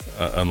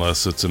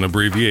unless it's an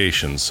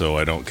abbreviation, so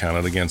I don't count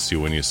it against you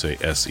when you say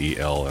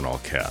SEL in all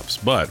caps.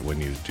 But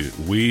when you do,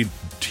 we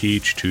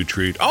teach to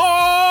treat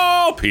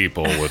all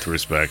people with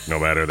respect, no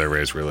matter their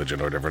race,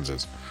 religion, or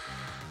differences.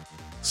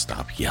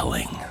 Stop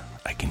yelling.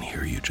 I can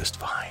hear you just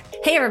fine.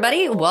 Hey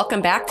everybody,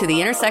 welcome back to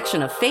the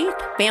intersection of faith,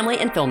 family,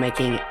 and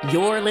filmmaking.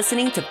 You're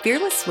listening to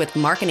Fearless with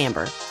Mark and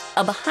Amber,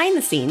 a behind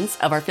the scenes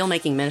of our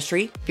filmmaking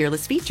ministry,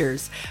 Fearless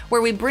Features,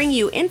 where we bring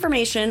you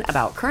information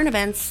about current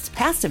events,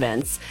 past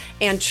events,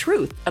 and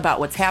truth about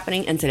what's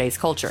happening in today's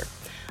culture.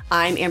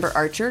 I'm Amber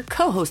Archer,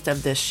 co-host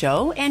of this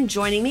show, and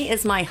joining me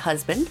is my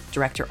husband,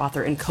 director,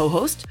 author, and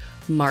co-host,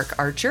 Mark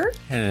Archer.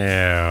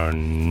 Hello,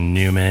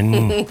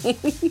 Newman.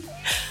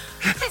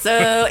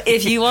 So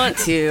if you want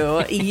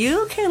to,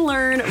 you can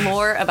learn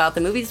more about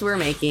the movies we're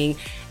making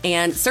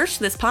and search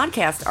this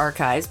podcast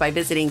archives by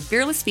visiting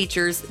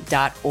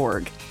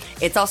fearlessfeatures.org.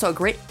 It's also a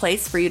great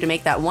place for you to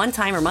make that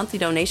one-time or monthly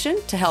donation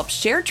to help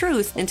share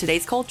truth in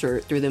today's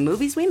culture through the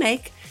movies we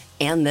make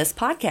and this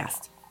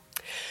podcast.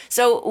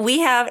 So we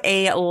have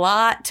a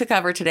lot to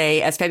cover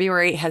today as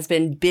February has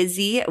been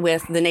busy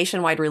with the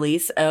nationwide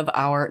release of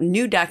our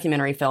new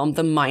documentary film,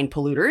 The Mind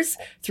Polluters,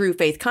 through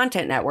Faith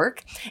Content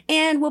Network.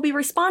 And we'll be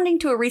responding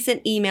to a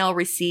recent email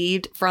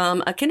received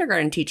from a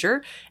kindergarten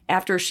teacher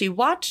after she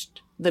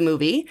watched the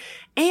movie.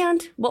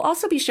 And we'll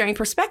also be sharing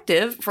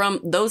perspective from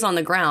those on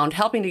the ground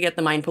helping to get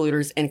the mind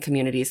polluters in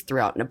communities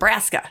throughout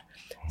Nebraska.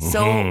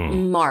 So,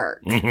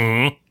 Mark.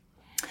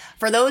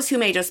 For those who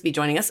may just be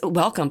joining us,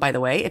 welcome, by the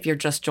way, if you're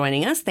just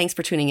joining us. Thanks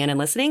for tuning in and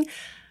listening.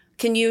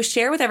 Can you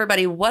share with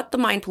everybody what The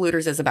Mind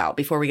Polluters is about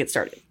before we get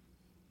started?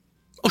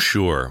 Oh,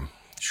 sure.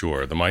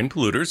 The Mind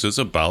Polluters is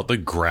about the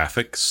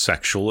graphic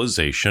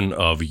sexualization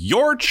of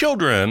your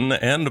children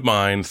and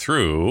mine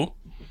through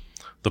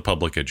the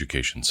public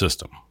education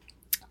system.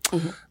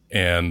 Mm-hmm.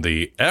 And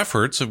the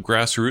efforts of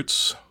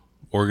grassroots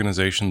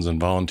organizations and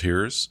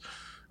volunteers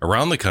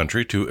around the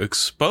country to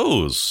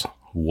expose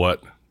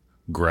what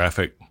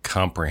graphic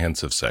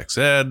comprehensive sex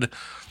ed,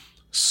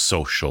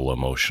 social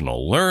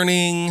emotional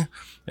learning,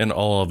 and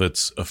all of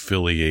its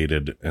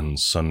affiliated and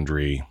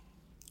sundry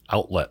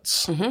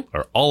outlets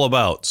are all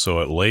about. So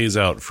it lays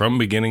out from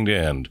beginning to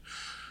end.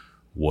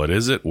 What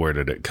is it? Where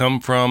did it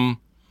come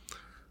from?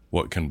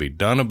 What can be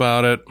done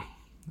about it?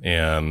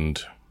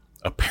 And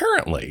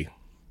apparently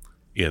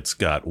it's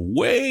got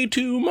way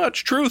too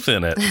much truth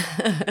in it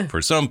for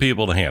some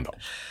people to handle.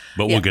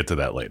 But we'll get to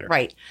that later.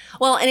 Right.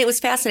 Well, and it was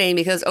fascinating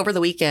because over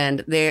the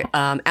weekend,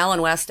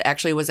 Alan West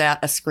actually was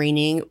at a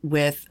screening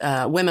with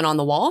Women on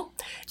the Wall.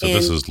 So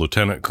this is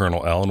Lieutenant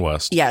Colonel Alan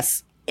West.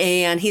 Yes.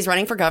 And he's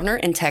running for governor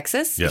in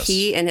Texas. Yes.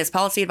 He and his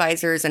policy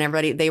advisors and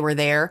everybody, they were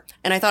there.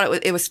 And I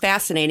thought it was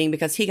fascinating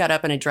because he got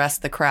up and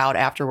addressed the crowd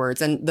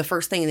afterwards. And the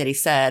first thing that he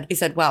said,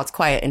 wow, it's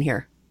quiet in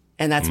here.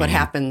 And that's what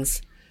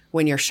happens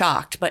when you're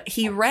shocked. But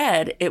he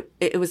read,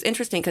 it was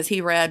interesting because he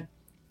read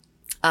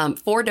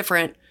 4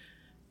 different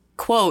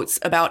quotes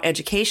about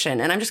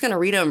education. And I'm just going to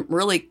read them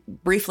really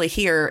briefly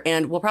here.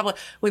 And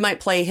we might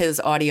play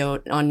his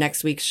audio on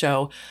next week's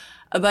show.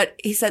 But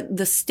he said,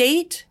 the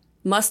state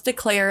must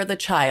declare the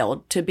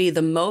child to be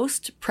the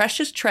most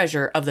precious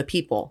treasure of the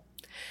people.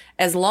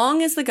 As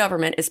long as the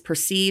government is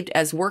perceived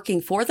as working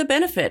for the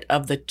benefit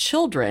of the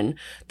children,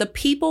 the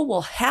people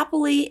will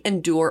happily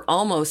endure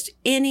almost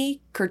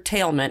any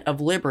curtailment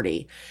of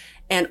liberty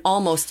and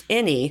almost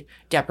any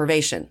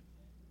deprivation.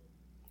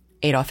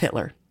 Adolf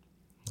Hitler.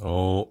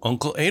 Oh,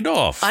 Uncle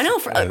Adolf. I know.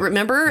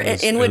 Remember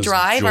Inwood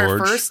Drive, our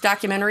first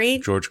documentary?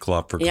 George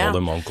Klopfer called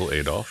him Uncle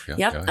Adolf.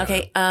 Yep.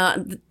 Okay.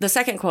 The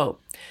second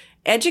quote.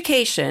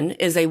 Education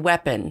is a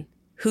weapon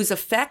whose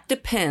effect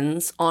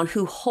depends on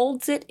who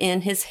holds it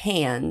in his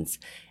hands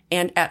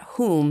and at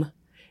whom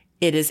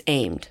it is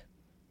aimed.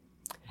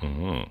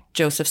 Mm-hmm.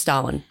 Joseph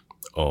Stalin.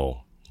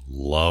 Oh,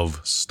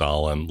 love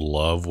Stalin.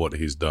 Love what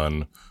he's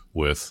done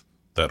with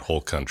that whole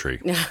country.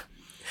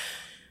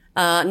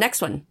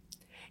 Next one.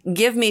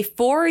 Give me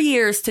 4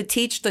 years to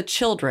teach the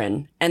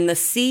children, and the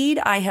seed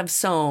I have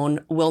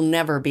sown will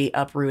never be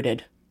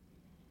uprooted.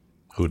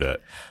 Who dat?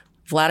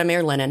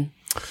 Vladimir Lenin.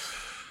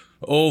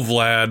 Oh,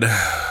 Vlad.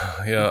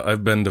 Yeah,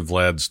 I've been to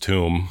Vlad's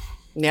tomb.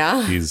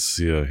 Yeah? His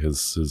tomb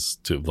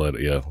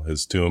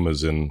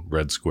is in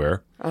Red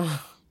Square.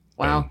 Oh,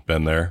 wow.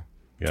 Been there.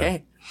 Yeah.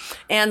 Okay.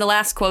 And the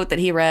last quote that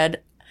he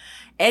read,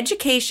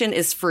 education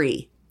is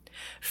free.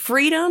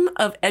 Freedom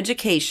of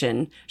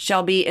education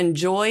shall be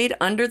enjoyed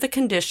under the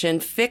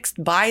condition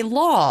fixed by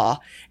law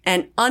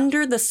and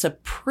under the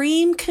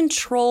supreme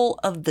control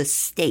of the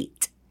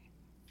state.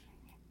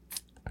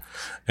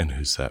 And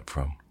who's that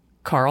from?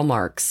 Karl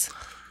Marx.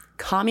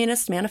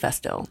 Communist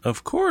Manifesto.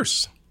 Of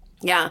course.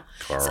 Yeah.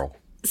 Karl.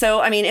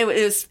 So, I mean, it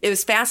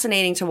was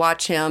fascinating to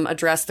watch him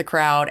address the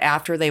crowd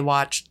after they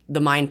watched The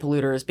Mind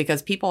Polluters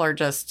because people are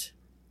just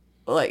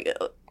like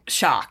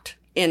shocked,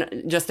 in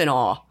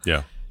awe.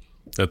 Yeah.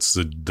 That's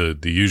the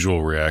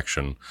usual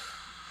reaction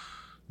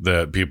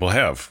that people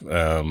have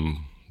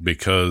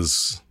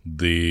because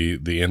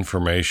the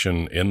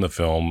information in the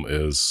film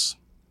is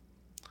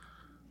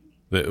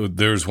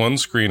there's one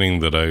screening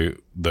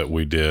that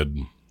we did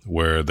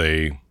where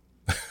they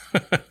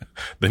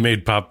they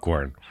made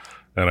popcorn.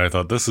 And I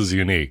thought this is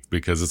unique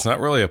because it's not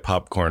really a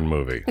popcorn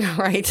movie.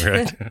 Right.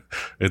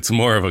 It's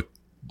more of a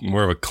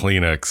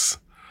Kleenex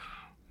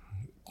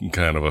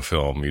kind of a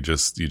film. You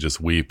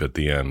just weep at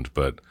the end.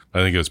 But I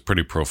think it was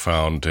pretty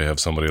profound to have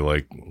somebody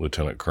like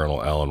Lieutenant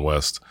Colonel Alan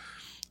West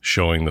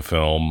showing the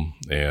film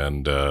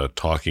and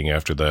talking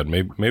after that.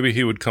 Maybe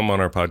he would come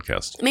on our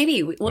podcast.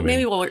 Maybe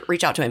we'll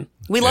reach out to him.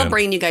 We love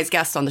bringing you guys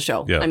guests on the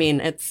show. Yeah. I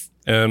mean, it's...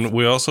 And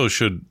we also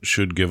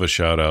should give a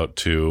shout out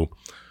to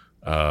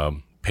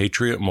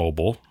Patriot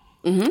Mobile,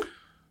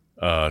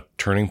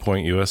 Turning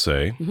Point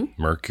USA,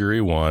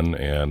 Mercury One,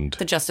 and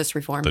the Justice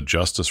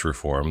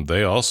Reform.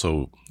 They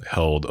also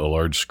held a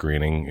large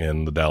screening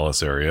in the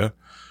Dallas area,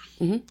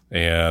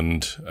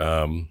 and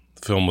the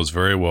film was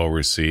very well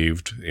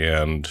received.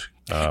 And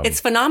it's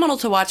phenomenal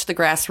to watch the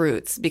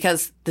grassroots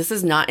because this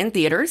is not in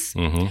theaters.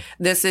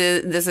 This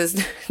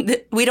is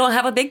we don't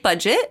have a big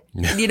budget.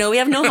 We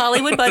have no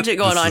Hollywood budget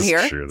going on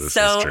here. This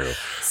is true.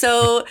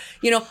 So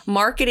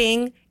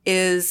marketing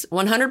is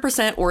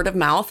 100% word of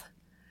mouth,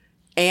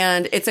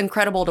 and it's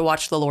incredible to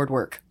watch the Lord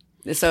work.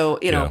 So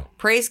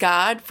praise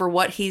God for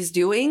what He's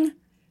doing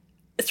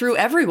through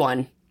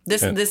everyone.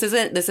 This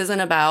isn't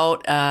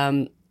about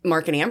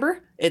Mark and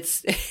Amber.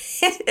 It's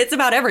it's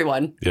about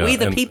everyone. We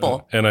the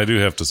people. And I do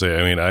have to say,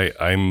 I mean,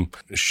 I'm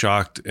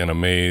shocked and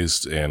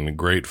amazed and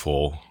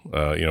grateful.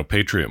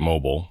 Patriot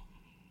Mobile,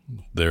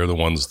 they're the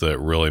ones that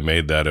really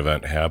made that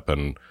event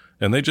happen,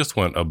 and they just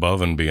went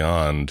above and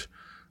beyond.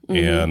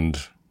 And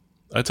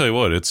I tell you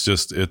what,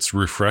 it's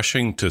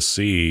refreshing to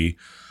see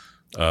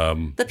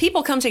the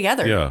people come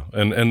together. Yeah,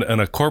 and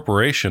a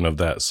corporation of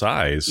that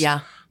size.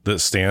 Yeah. That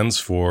stands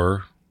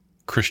for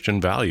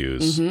Christian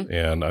values,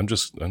 and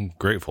I'm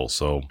grateful.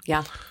 So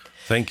yeah,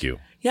 thank you.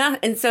 Yeah,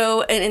 and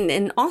so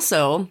and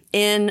also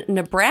in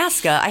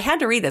Nebraska, I had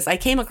to read this. I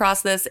came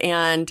across this,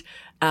 and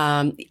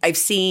I've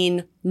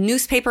seen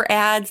newspaper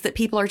ads that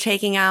people are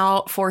taking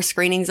out for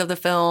screenings of the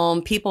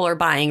film. People are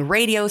buying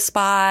radio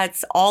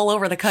spots all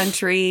over the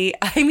country.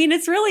 I mean,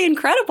 it's really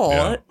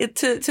incredible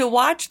to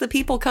watch the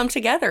people come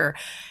together.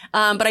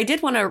 But I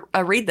did want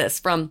to read this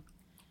from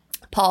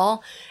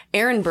Paul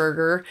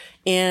Ehrenberger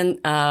in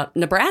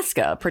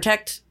Nebraska,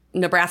 Protect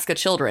Nebraska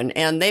Children,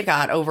 and they've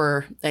got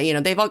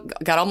they've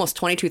got almost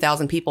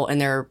 22,000 people in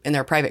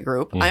their private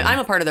group. I'm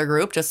a part of their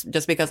group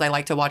just because I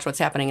like to watch what's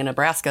happening in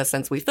Nebraska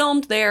since we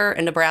filmed there,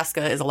 and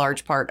Nebraska is a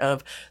large part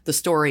of the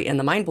story in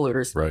the Mind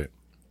Polluters. Right.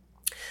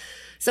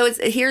 So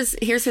here's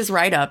his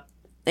write up,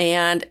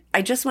 and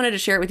I just wanted to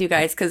share it with you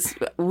guys because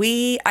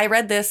I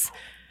read this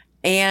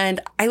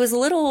and I was a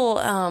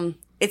little.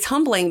 It's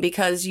humbling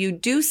because you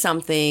do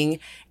something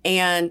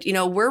and,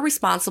 we're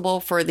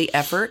responsible for the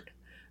effort.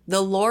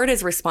 The Lord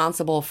is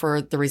responsible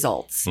for the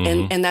results.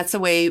 And that's the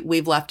way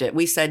we've left it.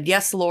 We said,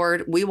 yes,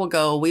 Lord, we will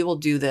go. We will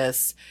do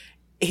this.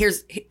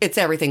 It's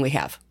everything we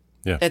have.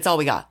 Yeah. It's all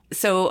we got.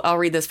 So I'll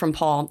read this from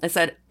Paul. It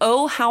said,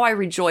 "Oh, how I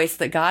rejoice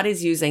that God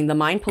is using the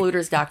Mind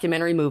Polluters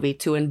documentary movie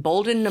to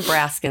embolden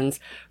Nebraskans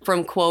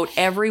from, quote,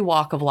 every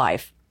walk of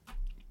life,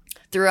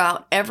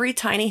 throughout every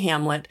tiny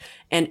hamlet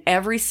and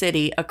every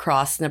city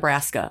across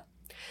Nebraska."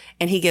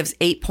 And he gives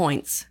 8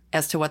 points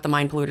as to what the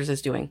Mind Polluters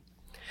is doing.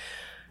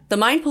 The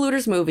Mind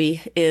Polluters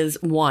movie is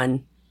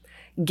 1,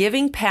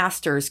 giving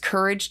pastors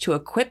courage to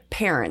equip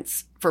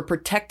parents for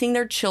protecting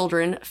their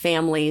children,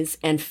 families,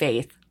 and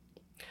faith.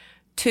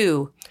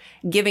 2,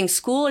 giving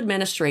school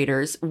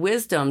administrators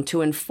wisdom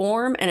to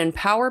inform and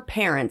empower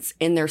parents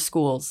in their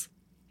schools.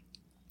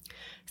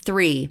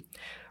 3,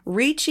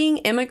 reaching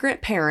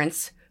immigrant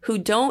parents who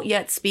don't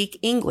yet speak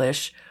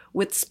English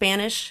with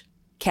Spanish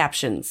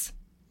captions.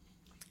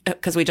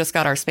 Because we just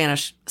got our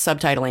Spanish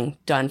subtitling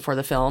done for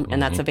the film,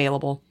 and that's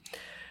available.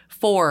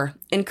 4,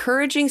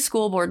 encouraging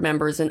school board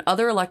members and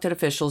other elected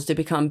officials to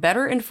become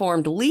better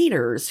informed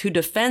leaders who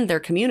defend their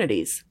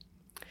communities.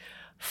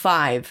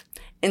 5,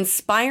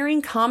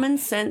 inspiring common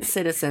sense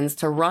citizens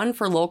to run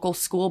for local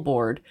school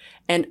board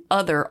and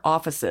other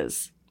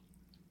offices.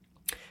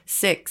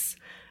 6,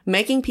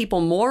 making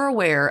people more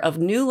aware of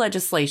new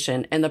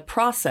legislation and the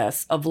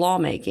process of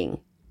lawmaking.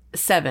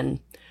 7,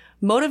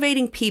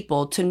 motivating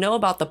people to know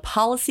about the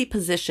policy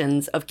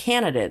positions of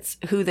candidates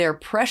who their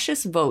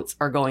precious votes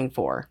are going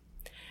for.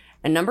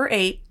 And number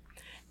 8,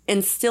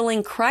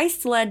 instilling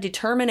Christ-led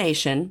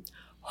determination,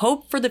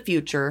 hope for the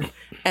future,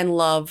 and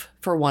love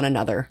for one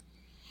another.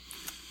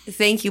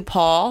 Thank you,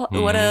 Paul.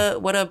 What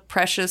a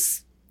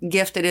precious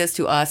gift it is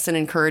to us, and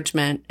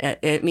encouragement.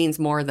 It means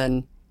more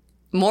than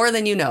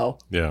you know.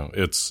 Yeah,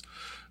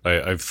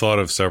 I've thought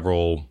of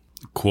several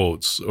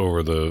quotes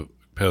over the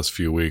past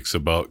few weeks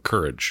about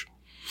courage.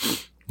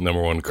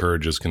 Number 1,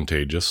 courage is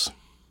contagious.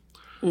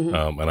 And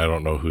I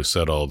don't know who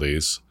said all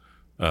these.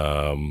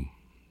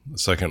 The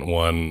second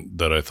one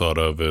that I thought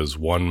of is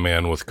one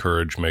man with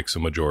courage makes a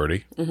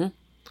majority. And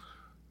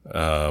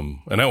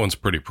that one's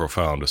pretty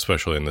profound,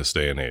 especially in this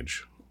day and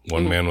age.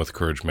 One man with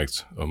courage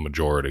makes a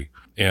majority.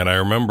 And I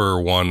remember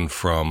one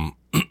from,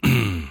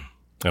 and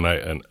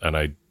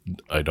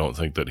I don't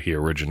think that he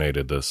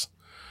originated this,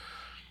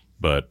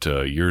 But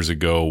years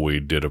ago, we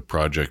did a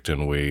project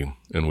and we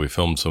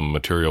filmed some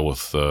material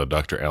with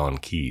Dr. Alan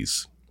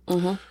Keyes.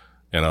 Mm-hmm.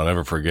 And I'll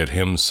never forget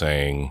him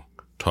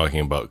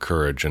talking about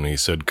courage. And he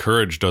said,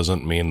 courage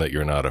doesn't mean that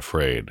you're not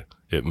afraid.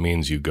 It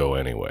means you go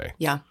anyway.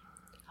 Yeah.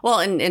 Well,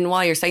 and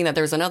while you're saying that,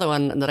 there's another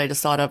one that I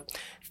just thought of.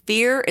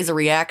 Fear is a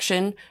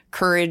reaction.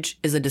 Courage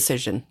is a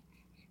decision.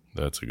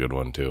 That's a good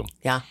one, too.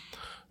 Yeah.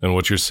 And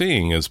what you're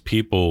seeing is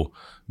people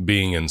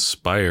being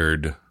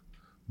inspired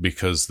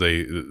because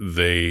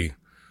they're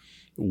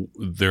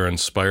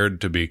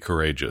inspired to be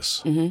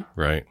courageous,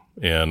 right?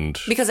 And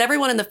because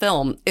everyone in the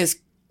film is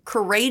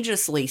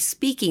courageously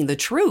speaking the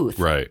truth.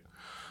 Right.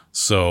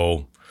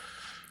 So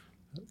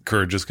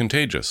courage is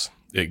contagious.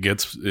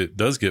 It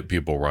does get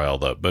people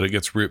riled up, but it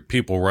gets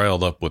people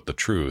riled up with the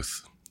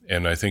truth.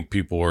 And I think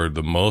people are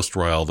the most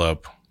riled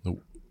up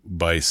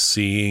by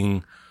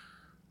seeing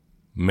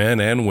men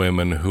and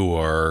women who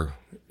are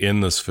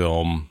in this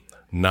film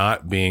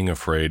not being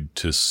afraid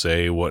to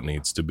say what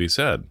needs to be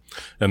said.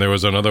 And there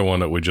was another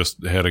one that we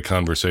just had a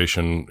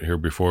conversation here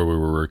before we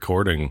were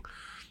recording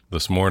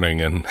this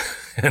morning, and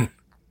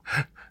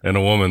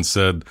a woman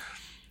said,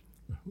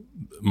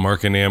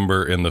 Mark and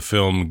Amber in the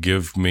film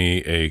give me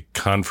a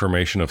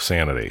confirmation of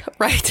sanity.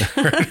 Right.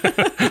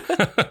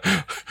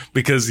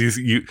 Because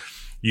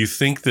you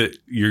think that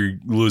you're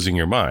losing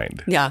your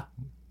mind. Yeah.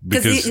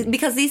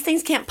 Because these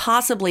things can't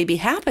possibly be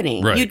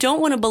happening. Right. You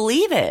don't want to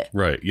believe it.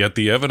 Right. Yet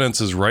the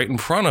evidence is right in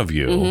front of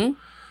you. Mm-hmm.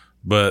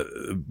 But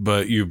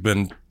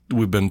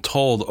we've been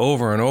told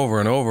over and over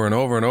and over and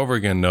over and over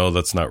again, no,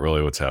 that's not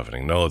really what's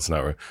happening. No, it's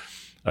not.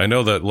 I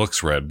know that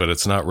looks red, but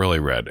it's not really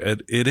red.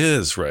 It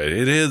is right.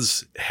 It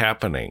is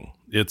happening.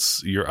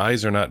 Your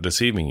eyes are not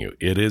deceiving you.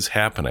 It is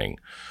happening.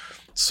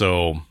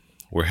 So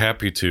we're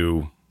happy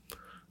to,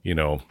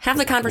 have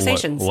the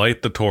conversations,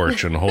 light the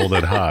torch and hold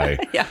it high.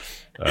 Yeah.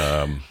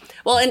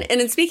 Well, and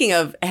in speaking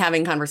of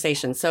having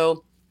conversations,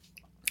 so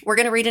we're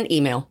going to read an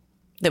email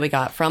that we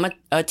got from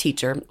a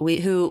teacher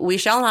who we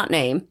shall not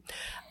name.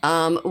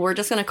 We're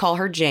just going to call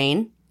her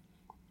Jane.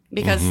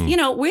 Because,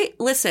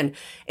 listen,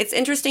 it's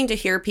interesting to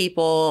hear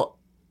people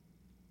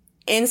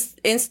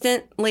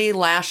instantly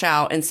lash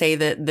out and say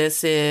that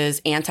this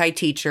is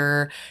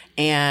anti-teacher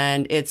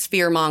and it's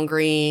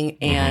fear-mongering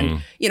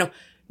and,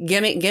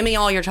 give me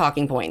all your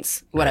talking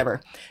points, whatever.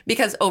 Right.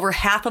 Because over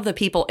half of the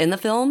people in the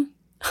film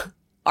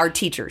are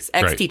teachers,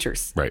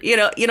 ex-teachers. Right. You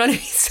know what I mean?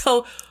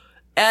 So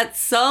at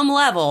some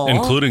level...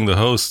 Including the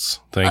hosts.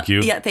 Thank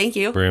you. Yeah, thank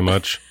you. Very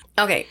much.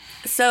 Okay,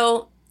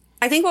 so...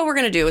 I think what we're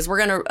going to do is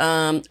we're going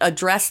to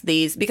address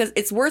these because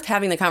it's worth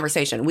having the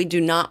conversation. We do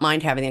not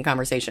mind having the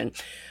conversation,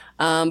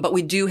 but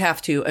we do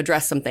have to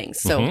address some things.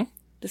 So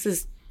This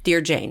is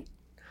Dear Jane.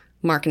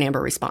 Mark and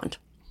Amber respond.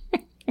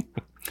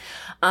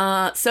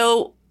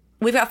 So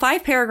we've got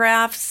 5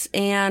 paragraphs,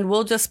 and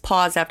we'll just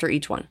pause after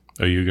each one.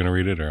 Are you going to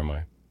read it, or am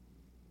I?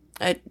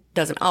 It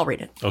doesn't. I'll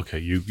read it. Okay,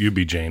 you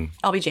be Jane.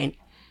 I'll be Jane.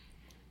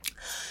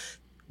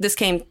 This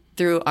came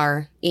through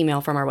our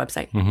email from our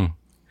website. Mm-hmm.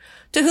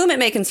 To whom it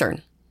may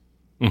concern.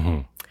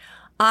 Mm-hmm.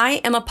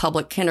 I am a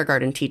public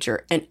kindergarten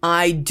teacher, and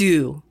I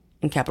do,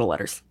 in capital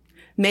letters,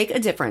 make a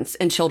difference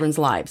in children's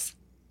lives.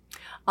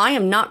 I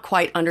am not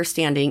quite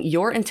understanding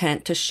your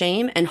intent to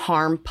shame and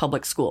harm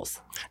public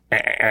schools.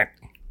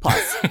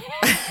 Pause.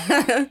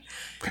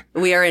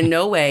 We are in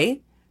no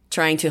way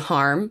trying to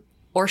harm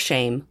or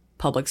shame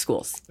public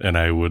schools. And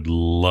I would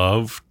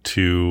love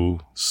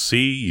to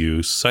see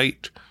you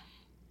cite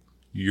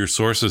your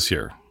sources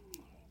here.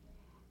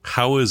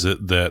 How is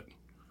it that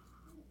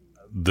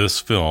this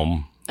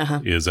film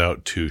is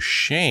out to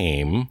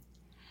shame?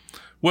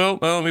 Well,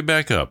 let me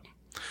back up.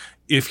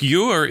 If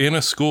you are in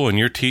a school and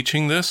you're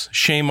teaching this,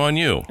 shame on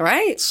you.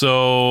 Right.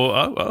 So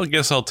I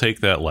guess I'll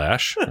take that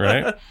lash,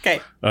 right? Okay.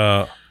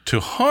 To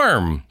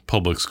harm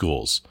public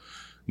schools.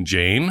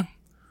 Jane,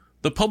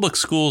 the public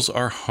schools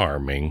are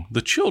harming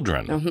the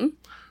children. Mm-hmm.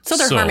 So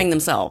they're harming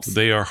themselves.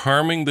 They are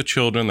harming the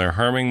children. They're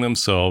harming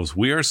themselves.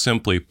 We are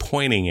simply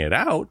pointing it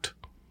out.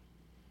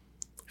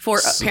 For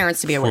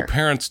parents to be aware. For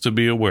parents to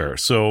be aware.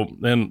 So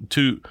then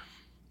to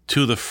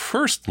the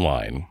first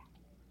line,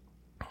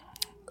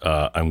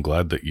 I'm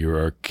glad that you're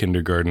our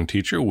kindergarten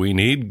teacher. We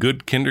need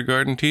good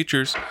kindergarten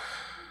teachers.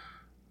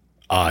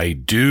 I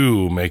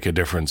do make a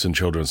difference in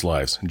children's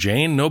lives.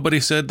 Jane, nobody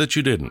said that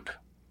you didn't.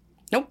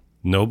 Nope.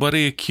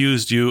 Nobody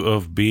accused you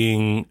of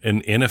being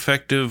an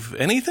ineffective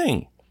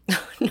anything.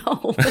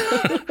 No.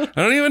 I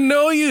don't even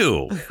know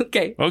you.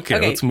 Okay,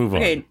 let's move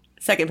on. Okay,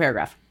 second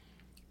paragraph.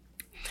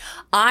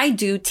 I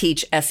do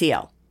teach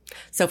SEL.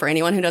 So for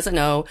anyone who doesn't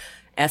know,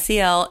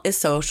 SEL is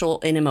social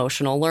and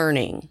emotional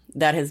learning.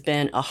 That has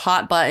been a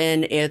hot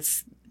button.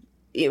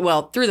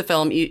 Through the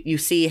film, you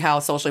see how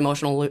social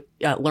emotional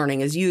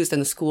learning is used in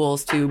the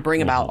schools to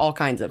bring about all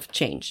kinds of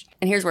change.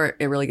 And here's where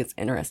it really gets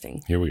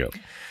interesting. Here we go.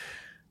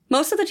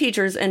 Most of the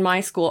teachers in my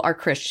school are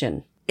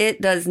Christian. It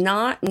does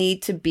not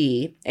need to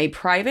be a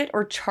private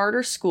or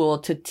charter school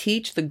to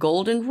teach the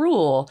golden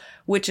rule,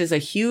 which is a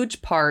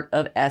huge part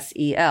of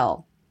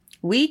SEL.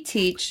 We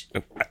teach...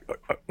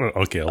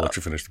 Okay, I'll let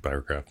you finish the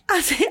paragraph.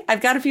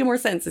 I've got a few more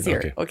sentences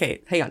here.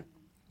 Okay, hang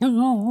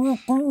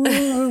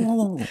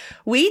on.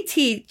 We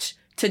teach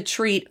to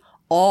treat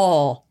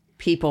all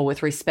people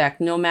with respect,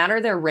 no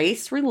matter their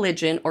race,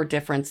 religion, or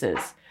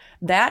differences.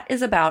 That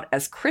is about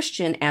as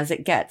Christian as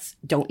it gets,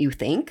 don't you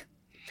think?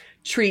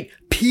 Treat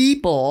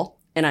people,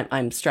 and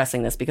I'm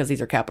stressing this because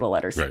these are capital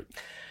letters, Right.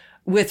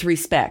 with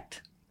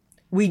respect.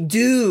 We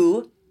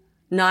do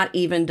not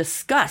even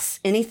discuss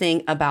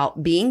anything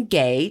about being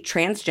gay,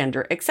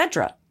 transgender,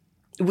 etc.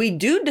 We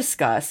do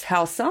discuss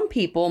how some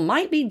people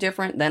might be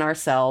different than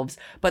ourselves,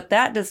 but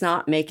that does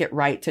not make it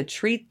right to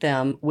treat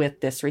them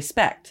with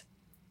disrespect.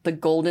 The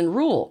golden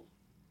rule,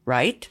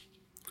 right?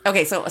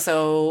 Okay,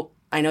 so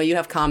I know you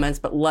have comments,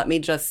 but let me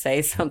just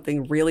say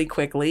something really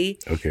quickly.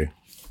 Okay.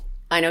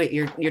 I know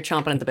you're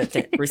chomping at the bit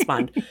to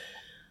respond.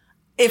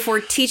 If we're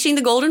teaching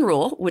the golden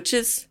rule, which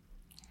is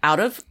out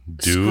of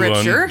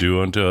Scripture.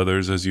 Do unto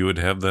others as you would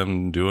have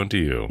them do unto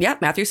you. Yeah,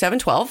 Matthew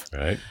 7:12.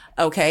 Right.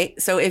 Okay,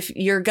 so if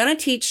you're going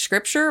to teach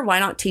Scripture, why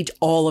not teach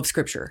all of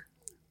Scripture?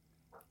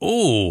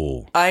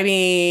 Oh. I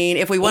mean,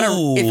 if we want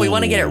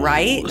to get it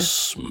right.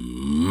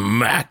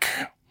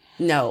 Smack.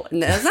 No,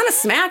 it's not a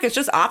smack. It's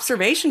just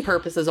observation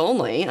purposes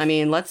only. I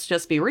mean, let's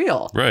just be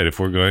real. Right. If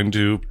we're going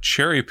to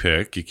cherry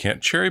pick, you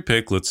can't cherry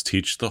pick. Let's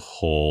teach the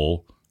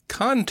whole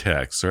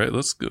context, right?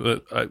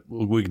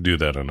 We can do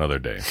that another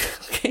day.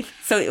 Okay.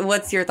 So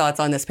what's your thoughts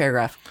on this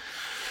paragraph?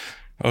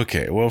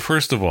 Okay. Well,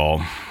 first of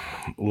all,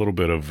 a little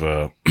bit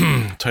of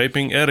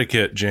typing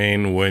etiquette,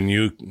 Jane. When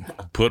you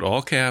put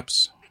all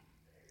caps,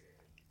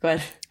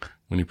 But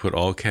when you put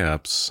all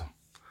caps,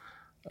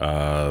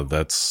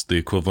 that's the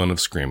equivalent of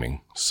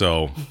screaming.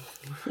 So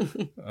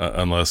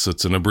unless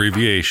it's an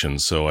abbreviation,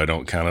 so I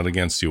don't count it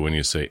against you when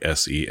you say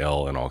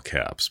SEL in all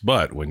caps.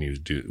 But when you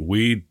do,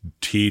 we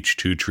teach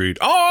to treat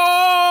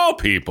all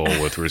people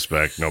with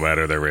respect, no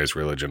matter their race,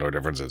 religion, or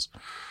differences.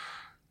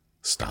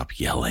 Stop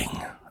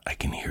yelling. I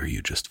can hear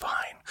you just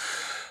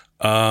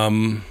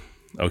fine.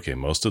 Okay,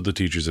 most of the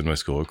teachers in my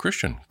school are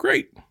Christian.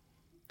 Great.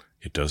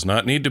 It does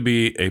not need to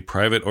be a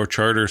private or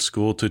charter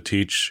school to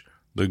teach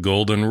the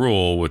golden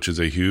rule, which is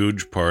a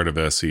huge part of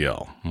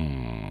SEL.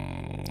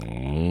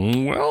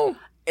 Well,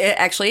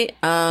 actually,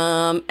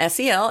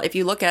 SEL, if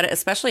you look at it,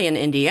 especially in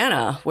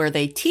Indiana, where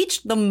they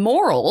teach the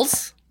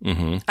morals,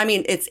 I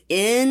mean, it's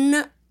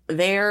in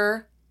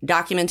their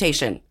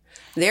documentation.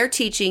 They're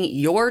teaching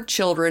your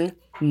children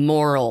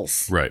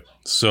morals. right.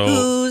 So,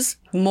 Whose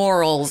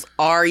morals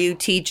are you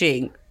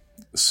teaching?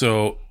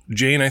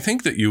 Jane, I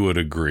think that you would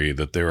agree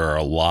that there are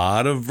a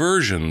lot of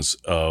versions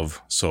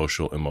of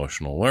social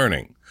emotional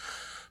learning.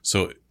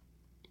 So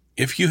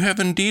if you have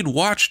indeed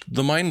watched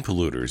The Mind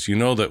Polluters, you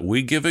know that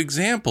we give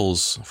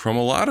examples from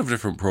a lot of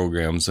different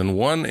programs, and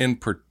one in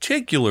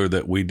particular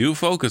that we do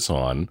focus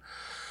on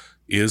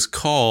is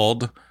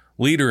called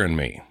Leader in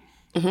Me,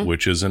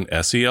 which is an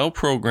SEL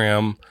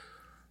program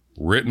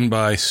written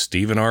by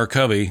Stephen R.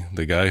 Covey,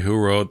 the guy who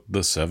wrote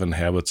The 7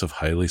 Habits of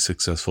Highly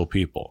Successful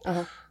People.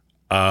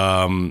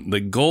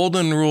 The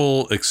golden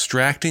rule,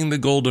 extracting the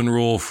golden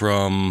rule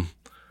from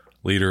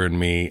Leader in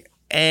Me,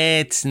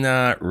 it's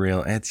not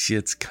real.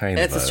 It's kind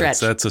of a stretch.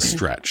 That's a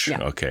stretch.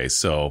 Yeah. Okay,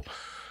 so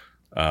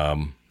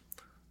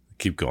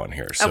keep going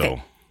here. So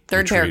Okay.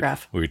 Third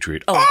paragraph. We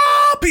treat all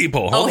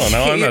people. Hold on.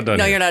 No, I'm not done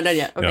No, yet. you're not done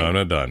yet. Okay. No, I'm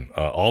not done.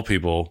 All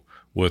people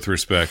with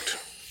respect.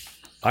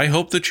 I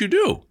hope that you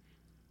do.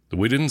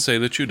 We didn't say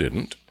that you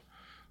didn't.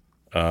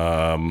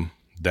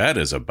 That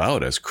is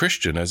about as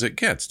Christian as it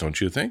gets,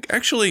 don't you think?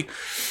 Actually,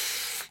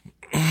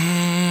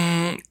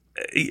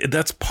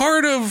 that's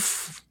part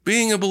of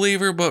being a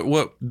believer, but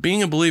what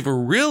being a believer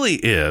really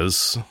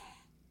is,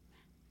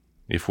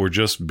 if we're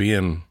just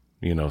being,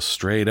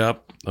 straight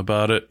up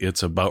about it,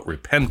 it's about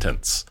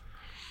repentance.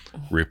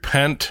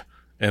 Repent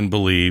and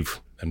believe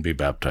and be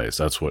baptized.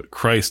 That's what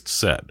Christ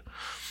said.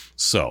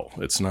 So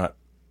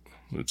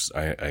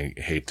I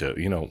hate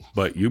to,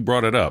 but you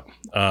brought it up.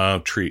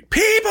 Treat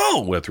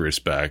people with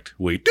respect.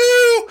 We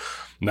do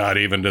not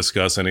even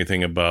discuss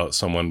anything about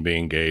someone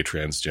being gay,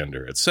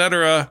 transgender,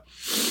 etc.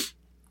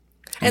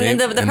 And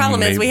then the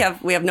problem is we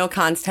have no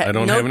context. I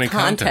don't have any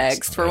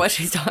context for what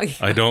she's talking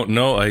about. I don't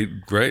know.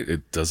 Right.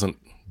 It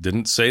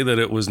didn't say that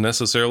it was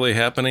necessarily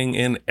happening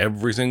in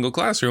every single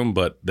classroom,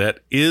 but that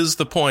is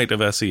the point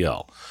of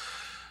SEL.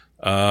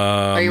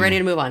 Are you ready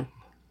to move on?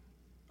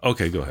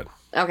 Okay, go ahead.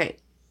 Okay.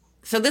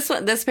 So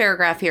this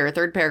paragraph here,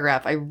 third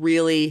paragraph, I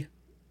really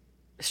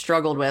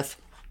struggled with.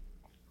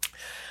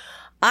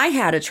 I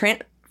had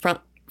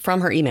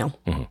from her email.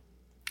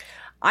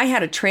 I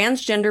had a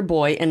transgender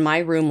boy in my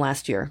room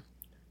last year.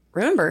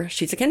 Remember,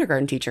 she's a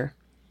kindergarten teacher.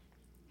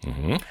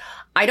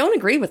 I don't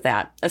agree with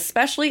that,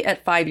 especially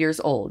at 5 years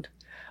old.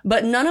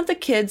 But none of the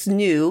kids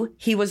knew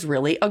he was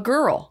really a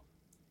girl.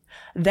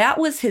 That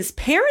was his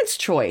parents'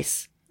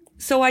 choice.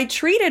 So I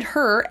treated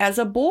her as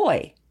a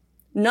boy.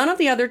 None of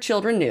the other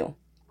children knew.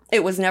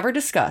 It was never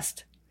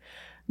discussed.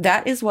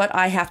 That is what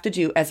I have to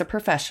do as a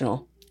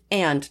professional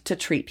and to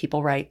treat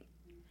people right.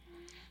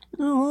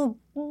 You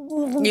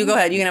go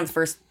ahead. You can have the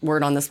first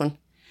word on this one.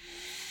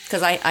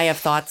 Because I have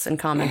thoughts and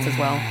comments as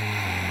well.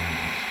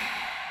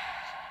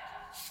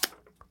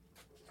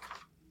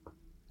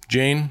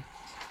 Jane,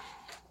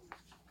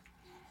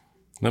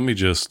 let me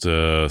just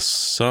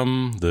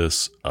sum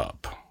this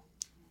up.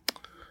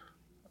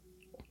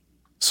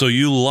 So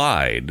you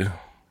lied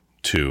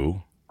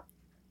to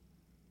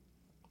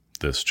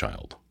this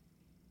child.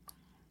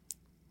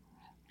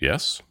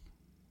 Yes?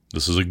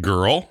 This is a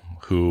girl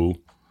who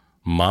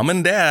mom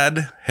and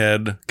dad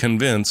had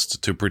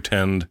convinced to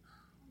pretend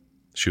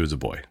she was a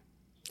boy.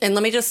 And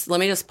let me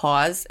just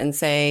pause and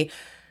say,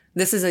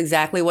 this is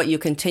exactly what you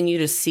continue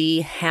to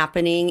see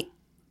happening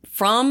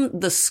from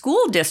the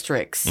school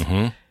districts.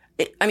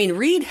 Mm-hmm. I mean,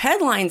 read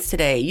headlines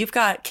today. You've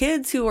got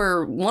kids who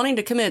are wanting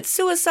to commit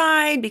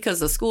suicide because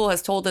the school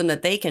has told them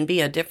that they can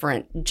be a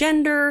different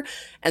gender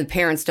and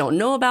parents don't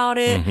know about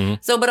it. Mm-hmm.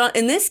 So, but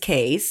in this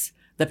case,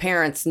 the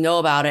parents know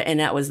about it and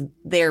that was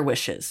their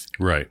wishes.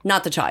 Right.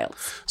 Not the child's.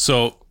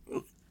 So,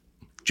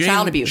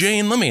 Child abuse.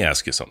 Jane, let me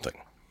ask you something.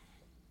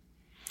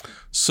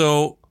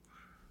 So,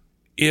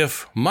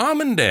 if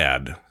mom and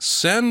dad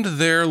send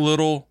their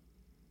little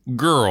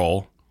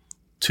girl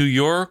to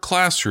your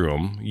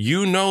classroom,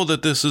 you know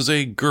that this is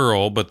a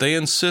girl, but they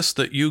insist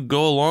that you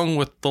go along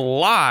with the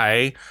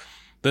lie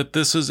that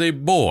this is a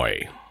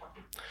boy.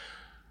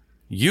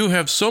 You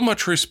have so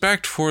much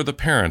respect for the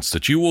parents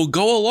that you will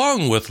go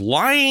along with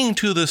lying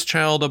to this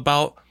child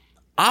about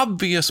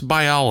obvious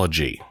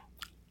biology.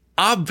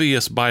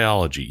 Obvious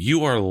biology.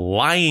 You are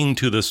lying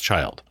to this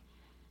child.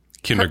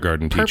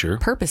 Kindergarten teacher.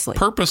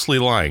 Purposely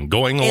lying,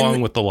 going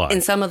along with the lie.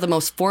 In some of the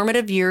most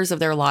formative years of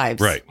their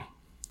lives. Right.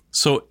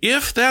 So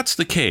if that's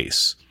the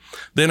case,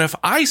 then if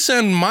I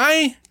send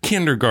my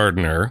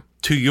kindergartner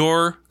to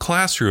your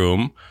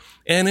classroom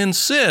and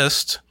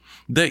insist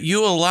that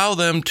you allow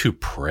them to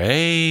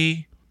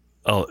pray,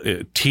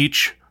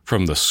 teach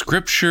from the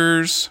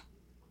scriptures,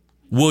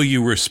 will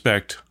you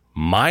respect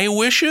my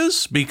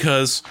wishes?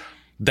 Because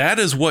that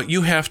is what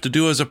you have to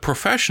do as a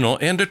professional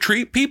and to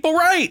treat people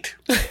right.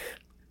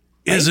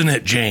 Isn't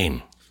it,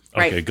 Jane?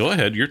 Okay, Right. Go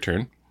ahead. Your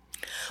turn.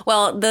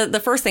 Well, the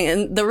first thing,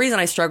 and the reason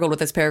I struggled with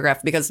this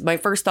paragraph, because my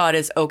first thought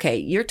is, okay,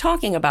 you're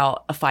talking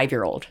about a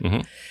 5-year-old.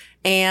 Mm-hmm.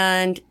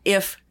 And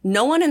if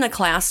no one in the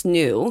class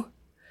knew,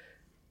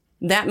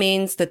 that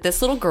means that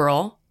this little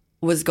girl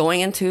was going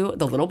into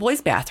the little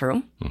boy's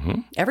bathroom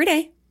every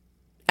day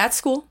at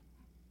school.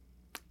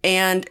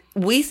 And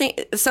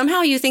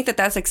somehow you think that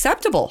that's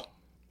acceptable.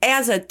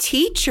 As a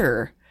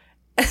teacher,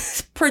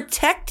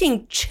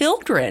 protecting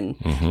children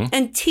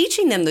and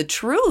teaching them the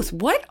truth.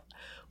 What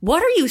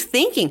are you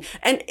thinking?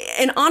 And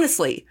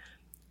honestly,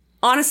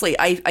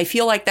 I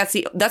feel like that's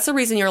the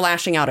reason you're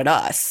lashing out at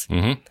us.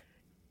 Mm-hmm.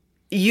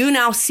 You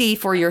now see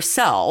for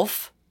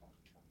yourself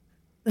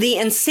the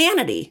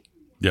insanity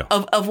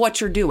of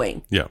what you're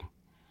doing. Yeah.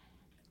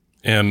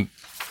 And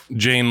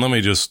Jane, let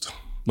me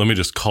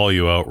just call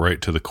you out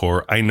right to the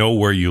core. I know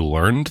where you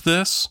learned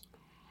this.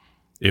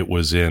 It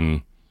was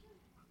in,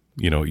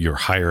 your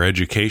higher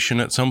education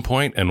at some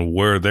point, and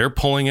where they're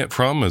pulling it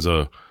from is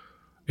from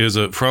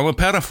a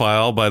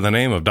pedophile by the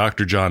name of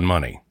Dr. John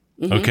Money.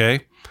 Mm-hmm.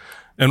 Okay.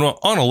 And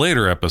on a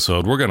later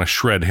episode, we're going to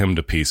shred him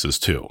to pieces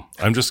too.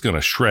 I'm just going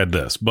to shred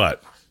this,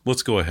 but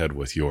let's go ahead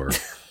with your,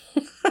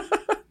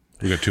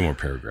 we got 2 more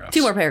paragraphs.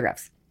 2 more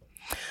paragraphs.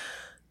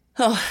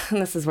 Oh,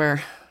 and this is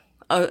where,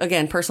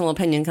 again, personal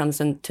opinion comes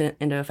into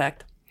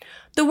effect.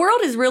 The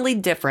world is really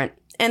different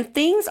and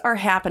things are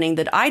happening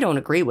that I don't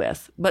agree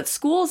with, but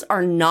schools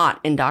are not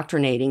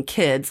indoctrinating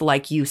kids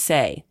like you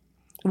say.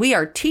 We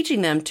are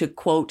teaching them to,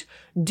 quote,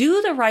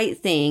 do the right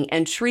thing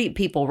and treat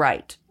people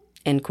right,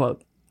 end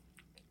quote.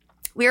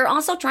 We are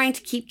also trying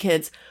to keep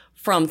kids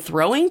from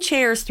throwing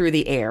chairs through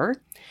the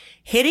air,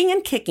 hitting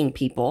and kicking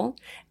people,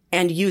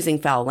 and using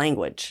foul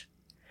language.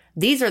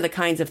 These are the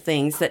kinds of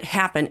things that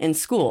happen in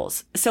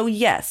schools. So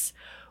yes,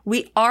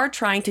 we are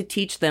trying to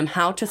teach them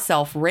how to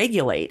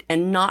self-regulate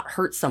and not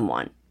hurt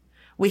someone.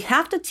 We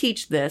have to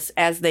teach this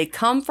as they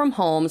come from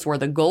homes where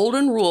the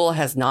golden rule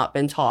has not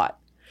been taught.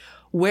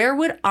 Where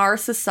would our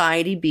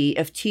society be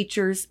if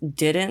teachers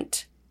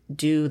didn't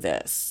do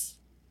this?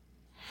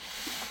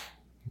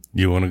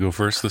 You want to go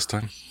first this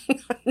time?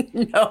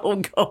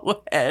 No,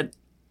 go ahead.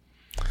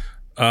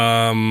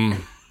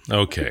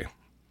 Okay.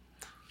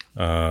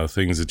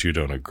 Things that you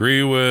don't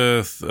agree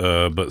with,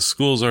 but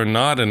schools are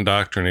not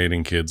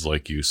indoctrinating kids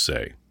like you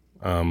say.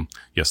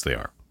 Yes, they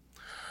are.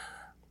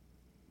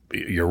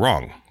 You're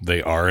wrong.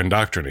 They are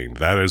indoctrinating.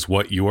 That is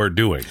what you are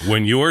doing.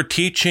 When you are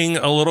teaching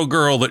a little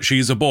girl that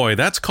she's a boy,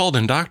 that's called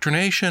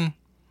indoctrination.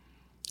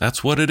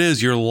 That's what it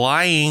is. You're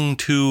lying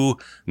to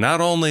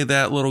not only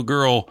that little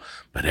girl,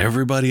 but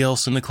everybody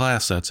else in the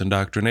class. That's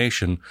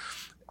indoctrination.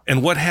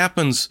 And what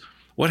happens?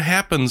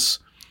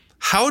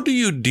 How do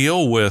you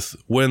deal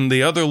with when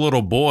the other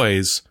little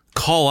boys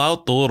call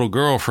out the little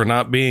girl for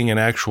not being an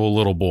actual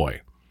little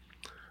boy?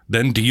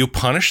 Then do you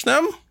punish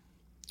them?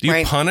 Do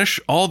you punish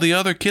all the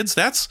other kids?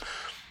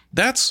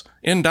 That's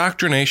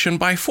indoctrination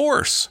by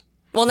force.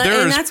 Well,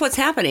 and that's what's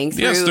happening.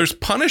 Yes, there's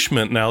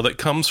punishment now that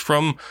comes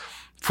from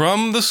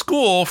from the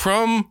school,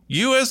 from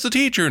you as the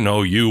teacher.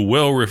 No, you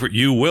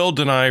will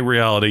deny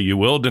reality. You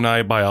will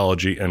deny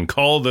biology and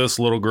call this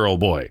little girl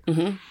boy.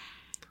 Mm-hmm.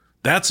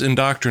 That's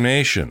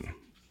indoctrination,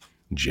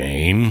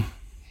 Jane.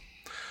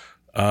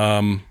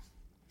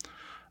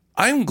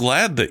 I'm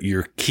glad that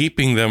you're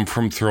keeping them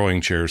from throwing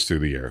chairs through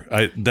the air.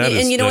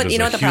 You know what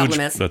the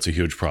problem is? That's a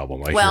huge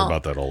problem. I hear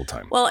about that all the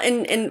time. Well,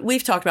 and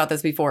we've talked about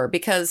this before,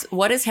 because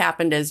what has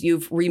happened is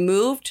you've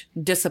removed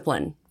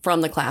discipline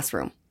from the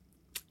classroom,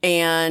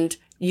 and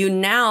you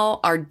now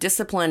are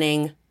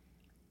disciplining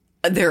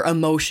their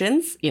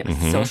emotions,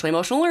 social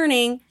emotional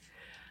learning,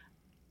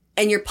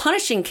 and you're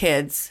punishing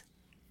kids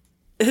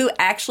who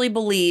actually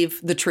believe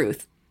the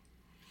truth.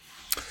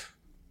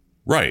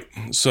 Right.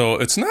 So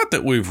it's not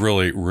that we've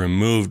really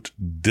removed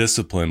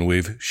discipline.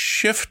 We've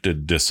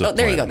shifted discipline. Oh,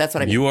 there you go. That's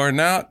what I mean. You are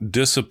not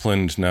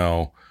disciplined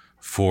now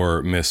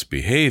for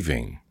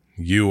misbehaving.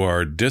 You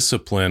are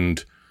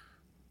disciplined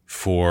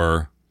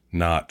for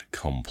not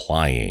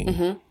complying.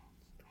 Mm-hmm.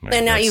 Right?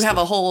 And now you have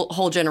a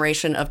whole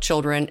generation of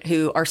children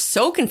who are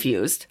so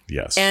confused.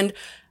 Yes. And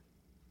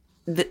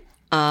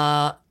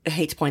I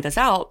hate to point this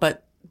out,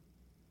 but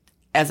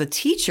as a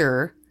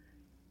teacher,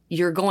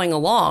 you're going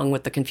along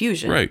with the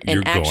confusion. Right.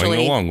 You're going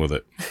along with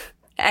it.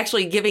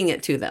 Actually giving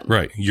it to them.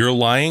 Right. You're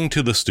lying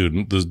to the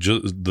student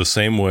the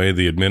same way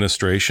the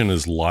administration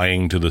is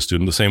lying to the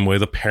student, the same way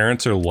the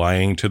parents are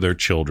lying to their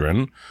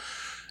children.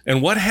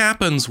 And what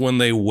happens when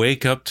they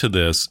wake up to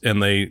this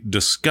and they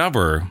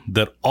discover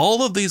that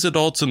all of these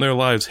adults in their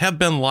lives have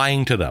been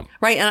lying to them?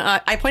 Right.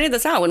 And I pointed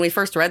this out when we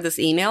first read this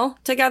email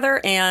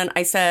together. And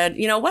I said,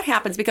 what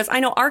happens? Because I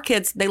know our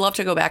kids, they love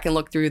to go back and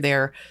look through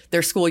their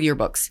school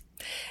yearbooks.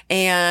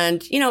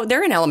 And,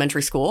 they're in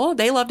elementary school.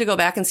 They love to go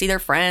back and see their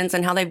friends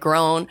and how they've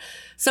grown.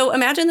 So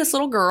imagine this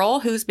little girl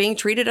who's being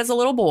treated as a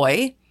little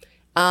boy.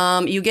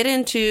 You get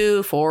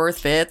into 4th,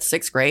 5th,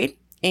 6th grade,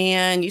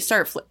 and you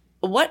start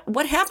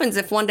what happens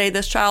if one day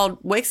this child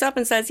wakes up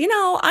and says, I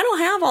don't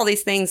have all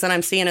these things that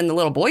I'm seeing in the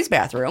little boy's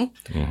bathroom.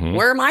 Mm-hmm.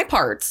 Where are my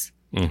parts?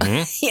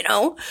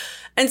 Mm-hmm.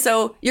 And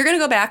so you're going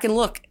to go back and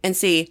look and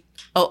see,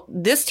 oh,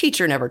 this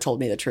teacher never told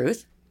me the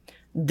truth.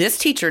 This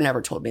teacher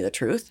never told me the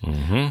truth.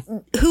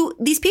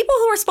 Mm-hmm. These people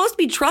who are supposed to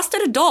be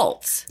trusted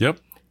adults. Yep.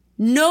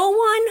 No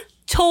one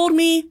told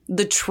me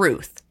the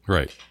truth.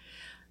 Right.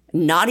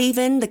 Not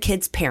even the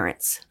kids'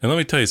 parents. And let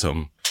me tell you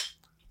something.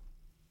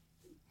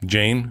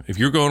 Jane, if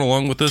you're going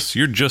along with this,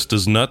 you're just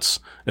as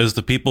nuts as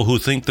the people who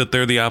think that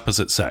they're the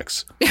opposite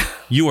sex.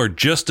 You are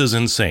just as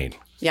insane.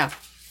 Yeah.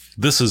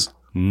 This is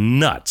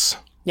nuts.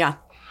 Yeah.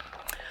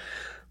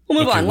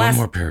 We'll move on. One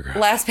more paragraph.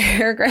 Last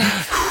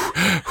paragraph.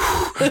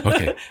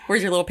 Okay.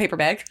 Where's your little paper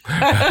bag?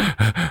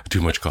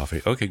 Too much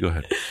coffee. Okay, go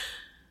ahead.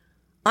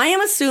 I am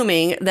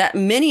assuming that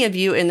many of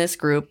you in this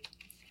group,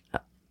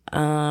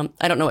 I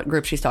don't know what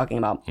group she's talking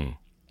about.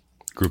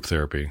 Group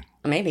therapy.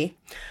 Maybe.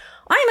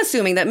 I am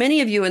assuming that many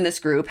of you in this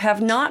group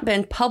have not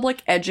been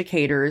public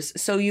educators,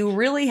 so you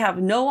really have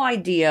no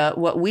idea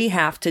what we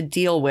have to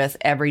deal with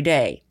every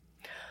day.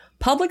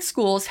 Public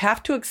schools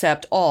have to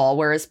accept all,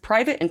 whereas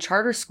private and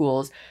charter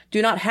schools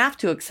do not have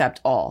to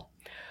accept all.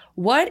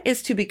 What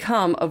is to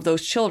become of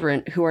those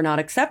children who are not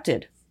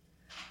accepted?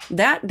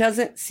 That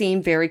doesn't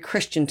seem very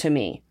Christian to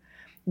me.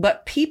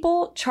 But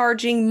people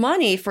charging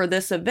money for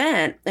this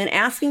event and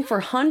asking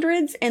for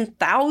hundreds and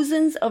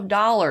thousands of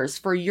dollars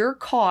for your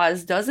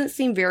cause doesn't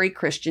seem very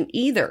Christian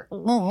either.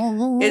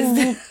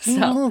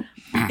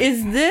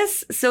 Is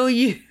this so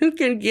you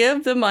can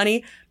give the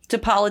money to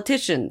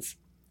politicians?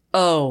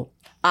 Oh,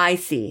 I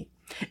see.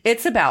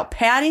 It's about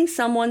padding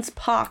someone's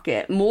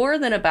pocket more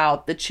than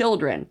about the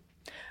children.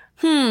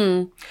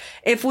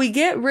 If we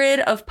get rid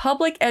of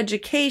public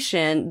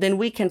education, then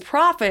we can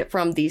profit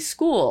from these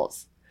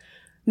schools.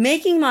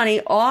 Making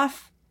money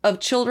off of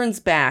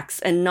children's backs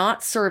and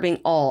not serving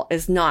all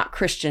is not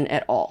Christian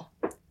at all.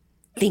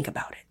 Think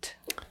about it.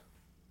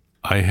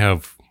 I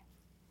have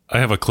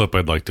a clip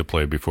I'd like to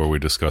play before we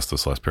discuss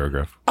this last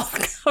paragraph.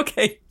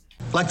 Okay.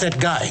 Like that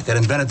guy that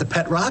invented the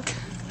pet rock?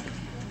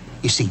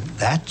 You see,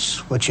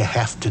 that's what you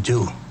have to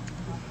do.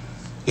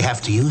 You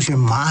have to use your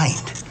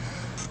mind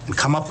and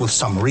come up with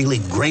some really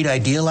great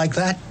idea like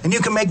that, and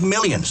you can make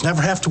millions,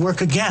 never have to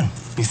work again.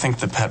 You think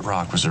the pet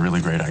rock was a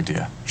really great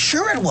idea?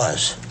 Sure it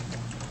was.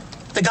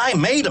 The guy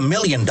made $1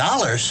 million.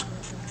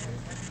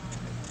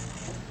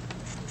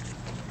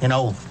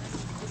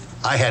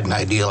 I had an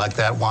idea like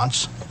that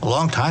once, a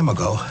long time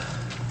ago.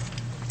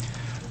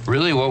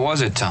 Really? What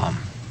was it, Tom?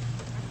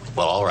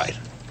 Well, all right.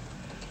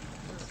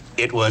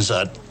 It was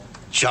a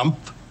jump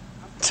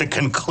to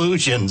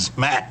conclusions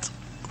mat.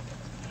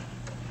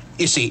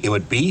 You see, it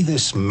would be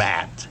this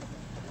mat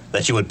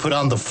that you would put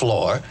on the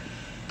floor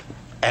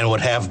and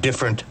would have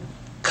different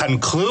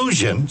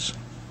conclusions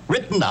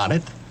written on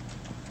it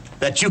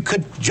that you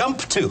could jump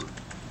to.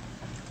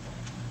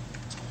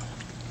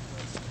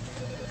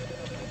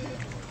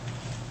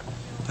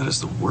 That is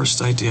the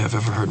worst idea I've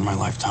ever heard in my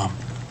life, Tom.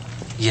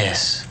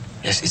 Yes,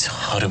 it's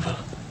horrible,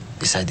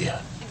 this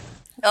idea.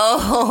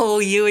 Oh,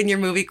 you and your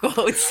movie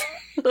quotes.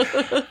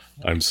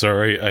 I'm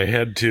sorry, I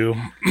had to.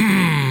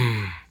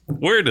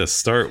 where to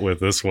start with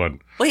this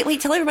one.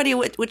 Wait, tell everybody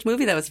which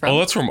movie that was from. Oh,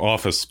 that's from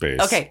Office Space.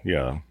 Okay.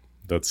 Yeah.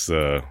 That's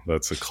a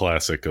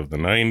classic of the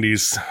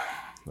 90s.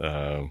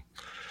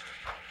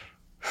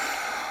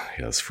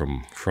 Yes,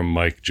 from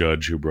Mike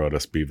Judge, who brought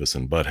us Beavis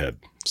and Butthead.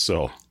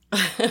 So,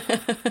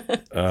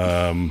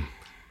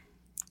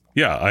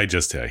 yeah, I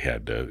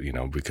had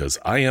to, because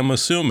I am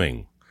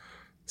assuming.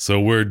 So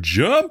we're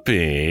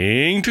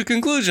jumping to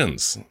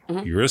conclusions.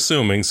 Mm-hmm. You're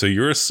assuming, so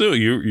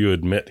you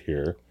admit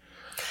here.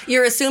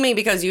 You're assuming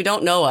because you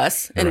don't know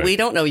us and we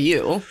don't know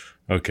you.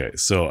 Okay,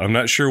 so I'm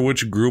not sure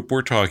which group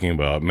we're talking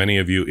about. Many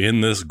of you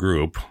in this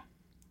group,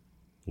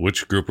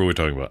 which group are we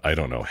talking about? I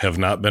don't know. Have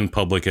not been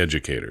public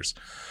educators.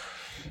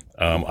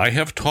 I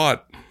have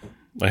taught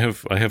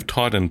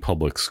in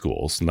public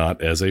schools,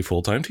 not as a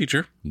full-time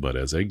teacher, but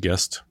as a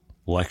guest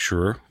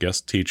lecturer,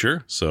 guest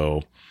teacher.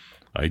 So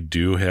I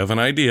do have an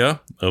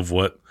idea of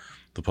what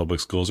the public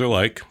schools are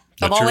like.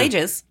 Of all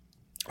ages.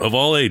 Of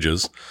all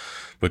ages.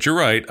 But you're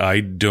right. I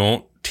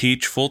don't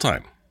teach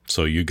full-time.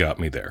 So you got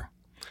me there.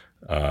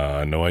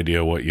 No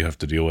idea what you have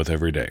to deal with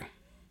every day.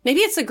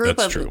 Maybe it's a group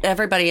That's of true.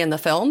 everybody in the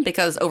film,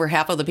 because over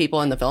half of the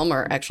people in the film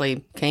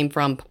came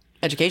from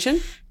education.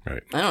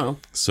 Right. I don't know.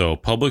 So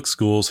public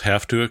schools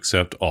have to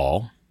accept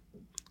all.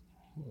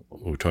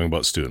 We're talking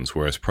about students,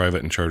 whereas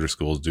private and charter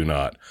schools do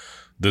not.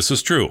 This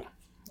is true.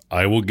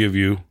 I will give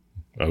you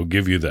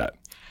that.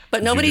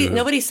 But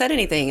nobody said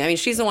anything. I mean,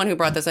 she's the one who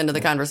brought this into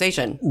the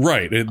conversation.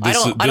 Right. I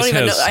don't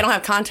even know. I don't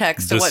have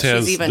context to what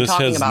she's even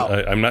talking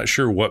about. I'm not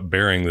sure what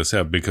bearing this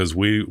has, because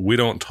we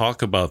don't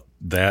talk about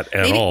that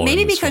at all.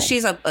 Maybe because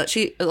she's as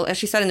she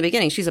said in the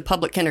beginning, she's a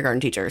public kindergarten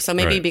teacher. So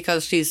maybe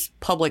because she's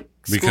public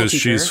school because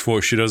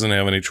teacher. she doesn't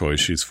have any choice.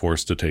 She's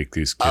forced to take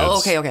these kids. Oh,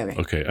 okay.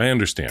 Okay, I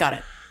understand. Got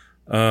it.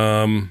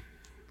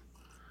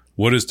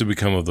 What is to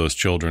become of those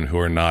children who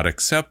are not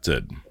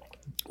accepted?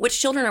 Which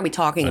children are we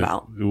talking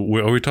about?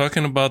 Are we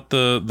talking about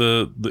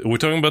we're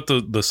talking about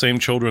the same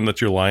children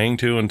that you're lying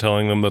to and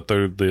telling them that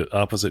they're the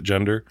opposite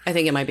gender? I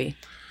think it might be.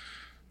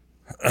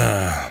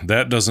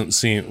 That doesn't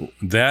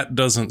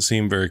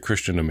seem very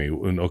Christian to me.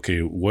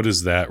 Okay, what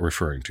is that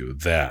referring to?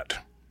 That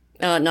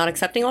not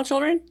accepting all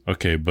children?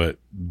 Okay, but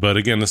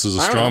again, this is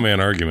a straw man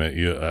argument.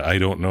 I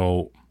don't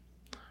know.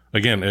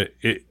 Again,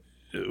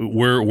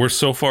 we're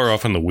so far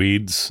off in the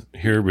weeds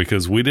here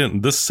because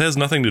this has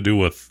nothing to do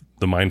with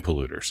the mind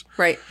polluters.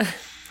 Right.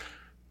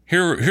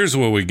 Here's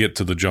where we get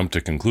to the jump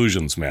to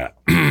conclusions, Matt.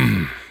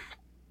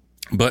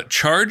 But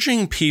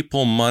charging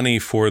people money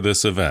for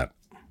this event.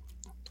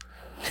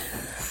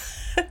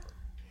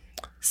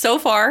 So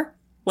far,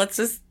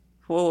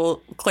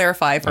 we'll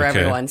clarify for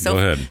everyone. Go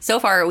ahead. So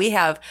far, we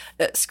have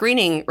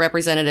screening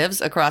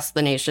representatives across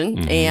the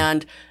nation,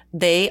 and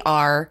they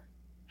are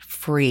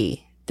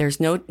free. There's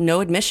no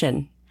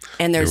admission,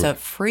 and there's a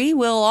free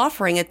will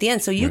offering at the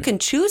end, so you can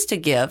choose to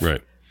give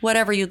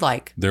whatever you'd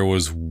like. There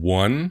was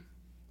one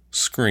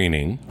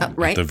screening at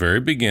the very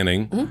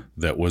beginning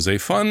that was a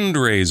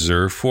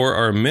fundraiser for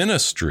our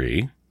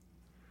ministry.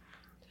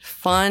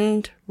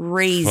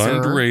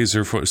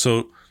 Fundraiser for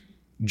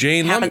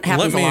Jane,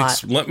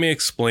 let me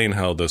explain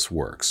how this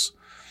works.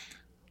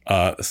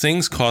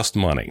 Things cost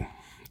money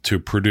to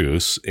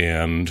produce,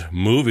 and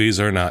movies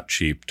are not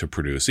cheap to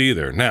produce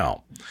either.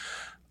 Now,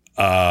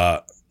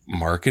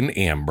 Mark and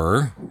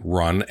Amber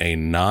run a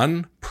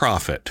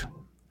non-profit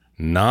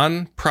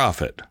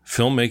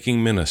filmmaking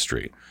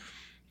ministry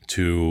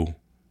to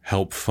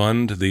help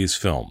fund these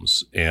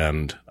films.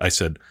 And I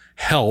said,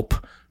 help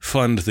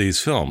fund these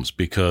films,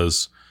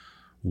 because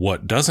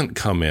what doesn't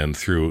come in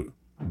through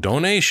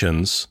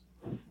donations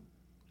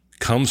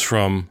comes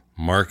from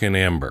Mark and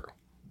Amber.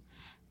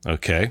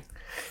 Okay.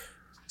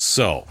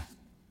 So,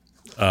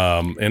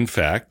 in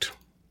fact,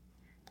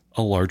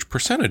 a large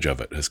percentage of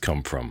it has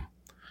come from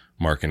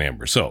Mark and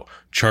Amber. So,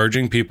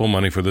 charging people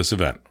money for this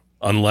event,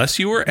 unless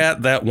you were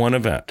at that one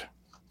event.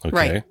 Okay.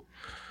 Right.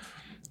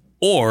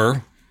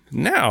 Or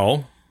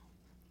now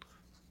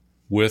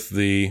with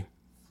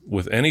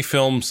any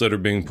films that are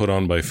being put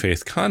on by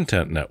Faith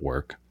Content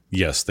Network,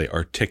 yes, they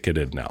are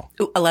ticketed now.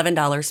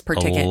 $11 per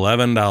ticket.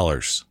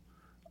 $11.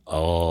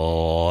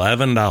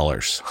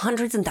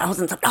 Hundreds and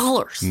thousands of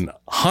dollars.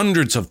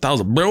 Hundreds of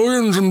thousands,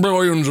 billions and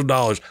billions of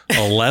dollars.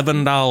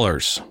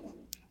 $11.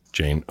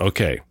 Jane,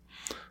 okay.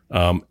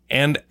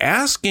 And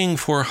asking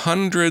for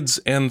hundreds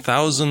and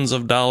thousands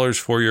of dollars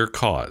for your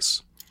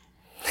cause.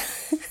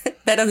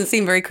 That doesn't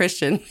seem very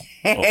Christian.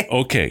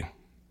 Okay.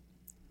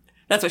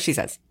 That's what she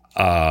says.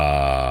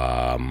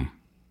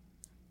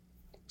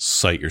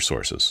 Cite your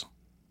sources.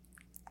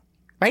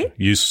 Right?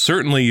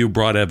 You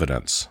brought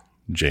evidence,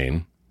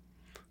 Jane,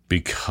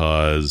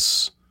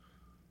 because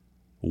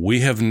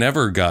we have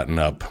never gotten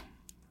up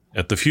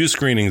at the few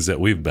screenings that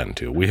we've been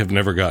to. We have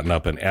never gotten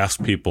up and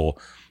asked people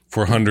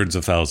for hundreds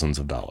of thousands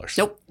of dollars.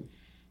 Nope.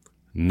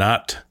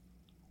 Not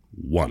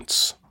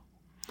once.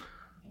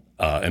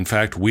 In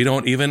fact, we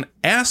don't even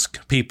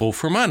ask people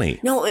for money.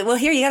 No, well,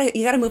 here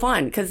you gotta move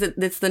on, because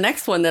it's the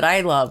next one that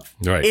I love.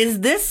 Right.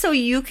 Is this so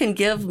you can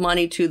give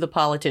money to the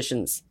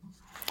politicians?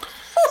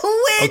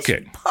 Wait Which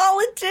Okay.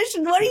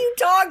 politician? What are you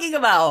talking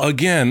about?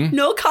 Again,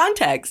 No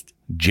context.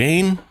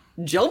 Jane,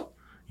 Jump.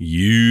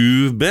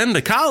 you've been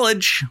to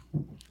college,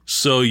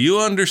 so you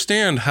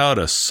understand how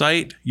to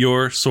cite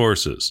your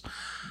sources.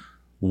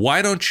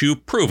 Why don't you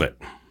prove it?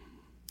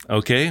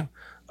 Okay.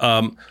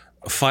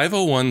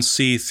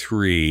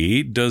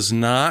 501c3 does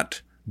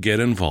not get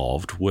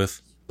involved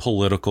with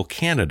political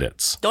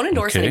candidates. Don't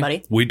endorse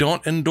anybody. We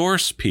don't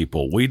endorse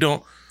people. We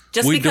don't.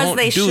 Just we because don't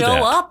they do show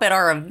that. up at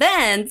our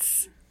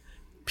events,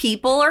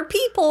 people are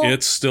people.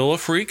 It's still a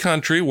free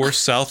country. We're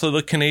south of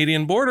the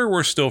Canadian border.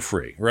 We're still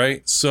free,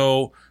 right?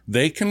 So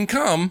they can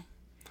come.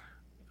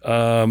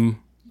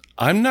 I'm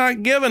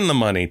not giving the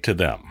money to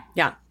them.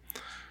 Yeah.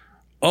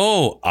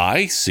 Oh,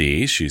 I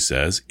see, she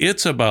says.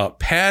 It's about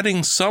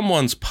padding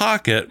someone's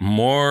pocket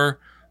more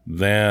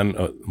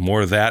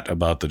that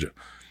about the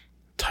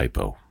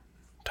typo,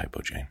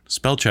 Jane.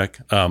 Spell check.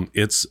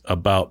 It's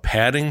about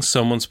padding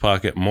someone's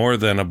pocket more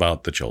than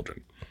about the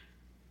children.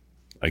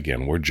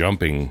 Again, we're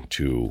jumping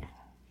to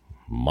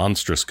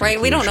monstrous conclusions.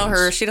 Right. We don't know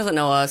her. She doesn't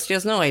know us. She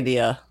has no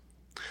idea.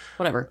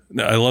 Whatever.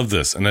 I love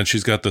this. And then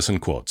she's got this in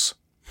quotes.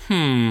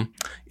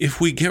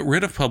 If we get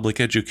rid of public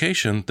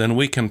education, then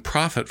we can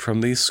profit from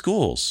these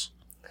schools.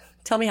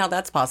 Tell me how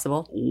that's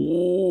possible.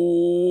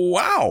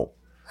 Wow.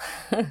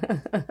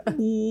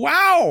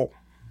 Wow.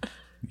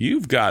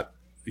 You've got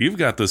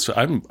this.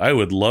 I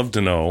would love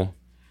to know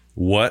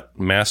what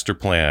master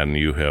plan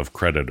you have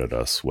credited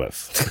us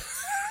with.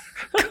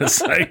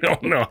 Because I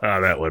don't know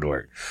how that would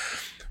work.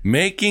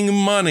 Making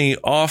money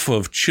off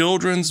of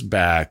children's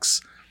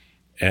backs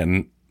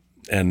and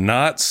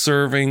not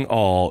serving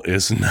all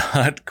is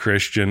not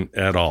Christian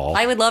at all.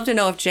 I would love to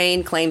know if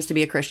Jane claims to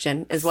be a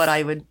Christian, is what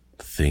I would.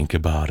 Think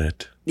about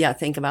it. Yeah,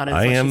 think about it.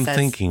 I am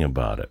thinking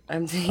about it.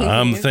 I'm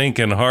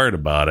thinking hard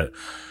about it.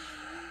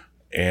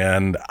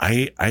 And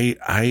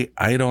I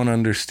don't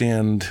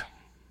understand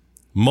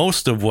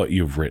most of what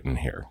you've written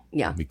here.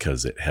 Yeah.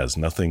 Because it has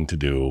nothing to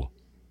do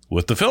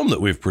with the film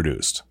that we've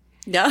produced.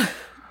 Yeah.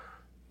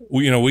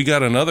 We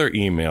got another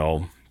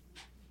email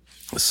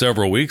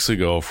several weeks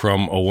ago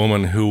from a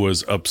woman who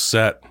was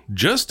upset,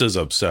 just as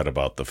upset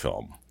about the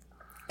film.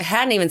 I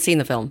hadn't even seen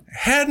the film.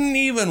 Hadn't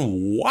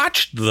even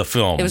watched the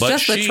film. It was but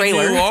just the she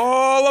trailer. Knew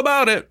all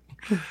about it.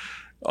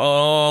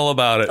 All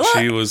about it. What?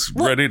 She was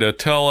ready to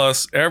tell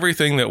us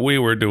everything that we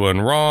were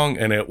doing wrong,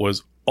 and it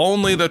was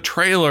only the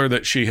trailer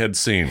that she had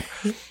seen.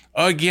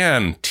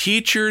 Again,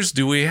 teachers,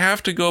 do we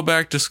have to go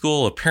back to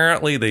school?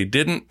 Apparently, they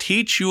didn't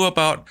teach you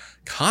about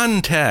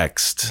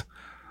context.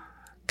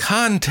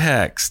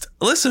 Context.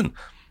 Listen,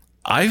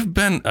 I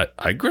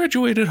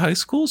graduated high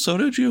school, so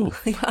did you.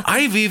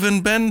 I've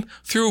even been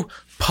through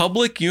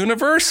public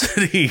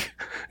university,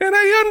 and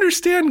I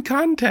understand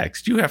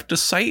context. You have to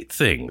cite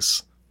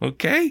things,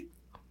 okay?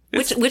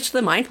 Which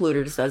the Mind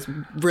Polluters does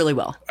really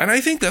well. And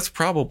I think that's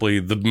probably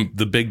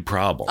the big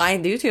problem. I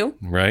do too.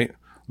 Right?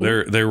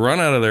 They run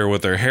out of there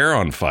with their hair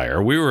on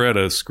fire. We were at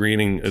a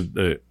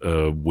screening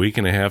a week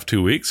and a half,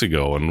 2 weeks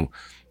ago,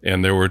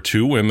 and there were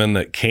two women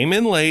that came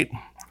in late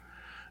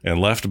and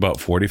left about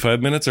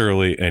 45 minutes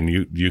early, and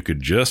you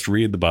could just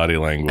read the body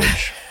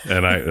language.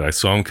 And I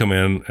saw them come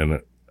in, and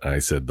I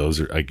said,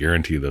 I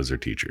guarantee those are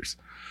teachers.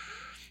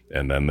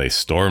 And then they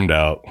stormed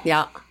out.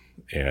 Yeah.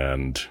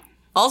 And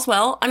all's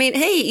well. I mean,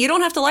 hey, you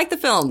don't have to like the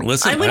film.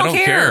 listen, we I don't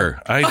care.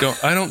 care.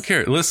 I don't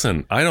care.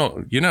 Listen,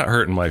 you're not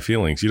hurting my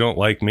feelings. You don't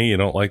like me. You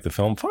don't like the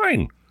film.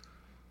 Fine.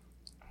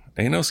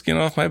 Ain't no skin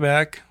off my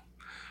back.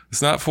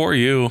 It's not for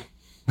you.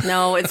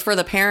 No, it's for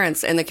the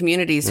parents and the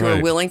communities who Right.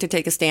 are willing to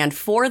take a stand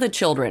for the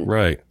children.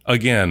 Right.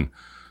 Again,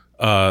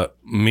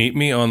 meet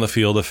me on the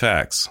field of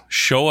facts.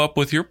 Show up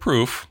with your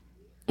proof.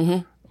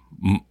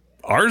 Mm-hmm.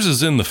 Ours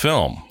is in the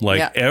film.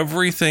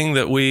 Everything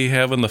that we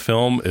have in the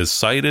film is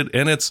cited,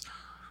 and it's,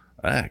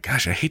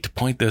 gosh, I hate to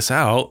point this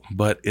out,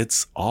 but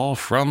it's all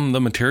from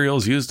the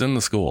materials used in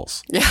the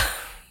schools. Yeah.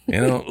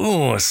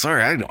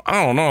 Sorry, I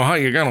don't know how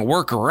you're going to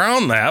work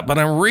around that, but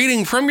I'm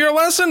reading from your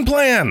lesson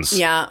plans.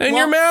 Yeah. And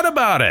you're mad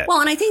about it.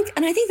 Well, and I think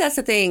that's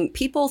the thing.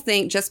 People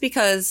think just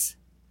because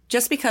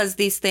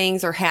these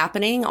things are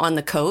happening on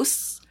the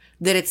coasts,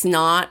 that it's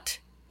not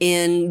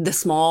in the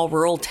small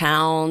rural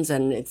towns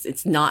and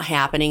it's not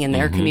happening in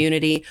their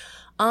community.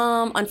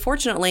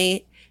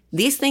 Unfortunately,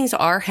 these things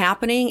are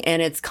happening,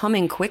 and it's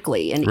coming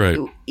quickly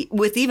and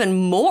with even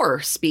more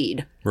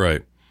speed.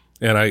 Right.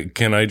 And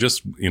I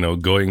just,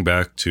 going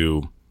back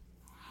to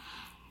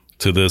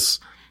this,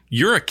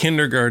 you're a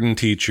kindergarten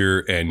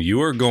teacher and you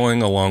are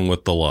going along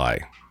with the lie.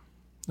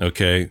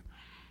 Okay.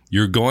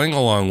 You're going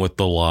along with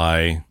the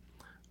lie,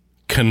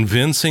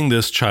 convincing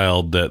this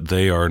child that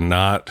they are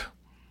not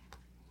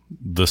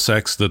the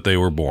sex that they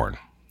were born.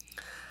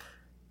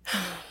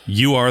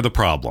 You are the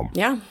problem.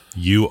 Yeah.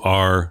 You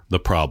are the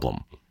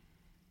problem.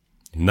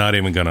 Not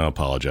even going to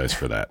apologize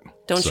for that.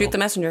 Don't shoot the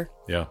messenger.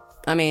 Yeah.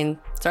 I mean,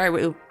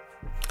 sorry.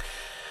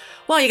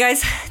 Well, you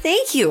guys,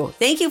 thank you.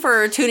 Thank you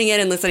for tuning in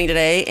and listening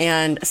today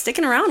and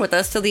sticking around with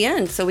us till the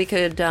end so we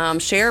could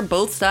share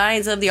both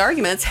sides of the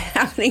arguments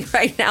happening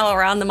right now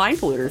around the Mind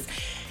Polluters.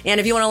 And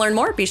if you want to learn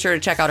more, be sure to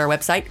check out our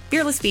website,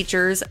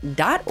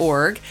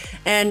 fearlessfeatures.org.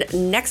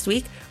 And next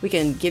week, we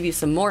can give you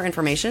some more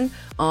information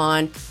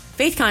on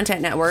Faith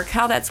Content Network,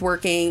 how that's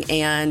working,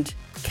 and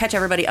catch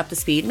everybody up to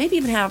speed. Maybe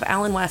even have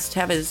Alan West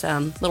have his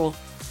little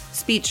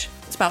speech.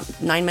 It's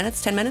about 9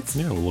 minutes, 10 minutes.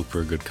 Yeah, we'll look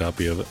for a good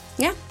copy of it.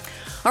 Yeah.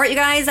 All right, you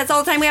guys, that's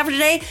all the time we have for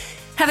today.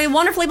 Have a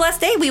wonderfully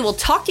blessed day. We will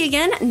talk to you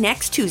again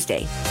next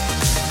Tuesday.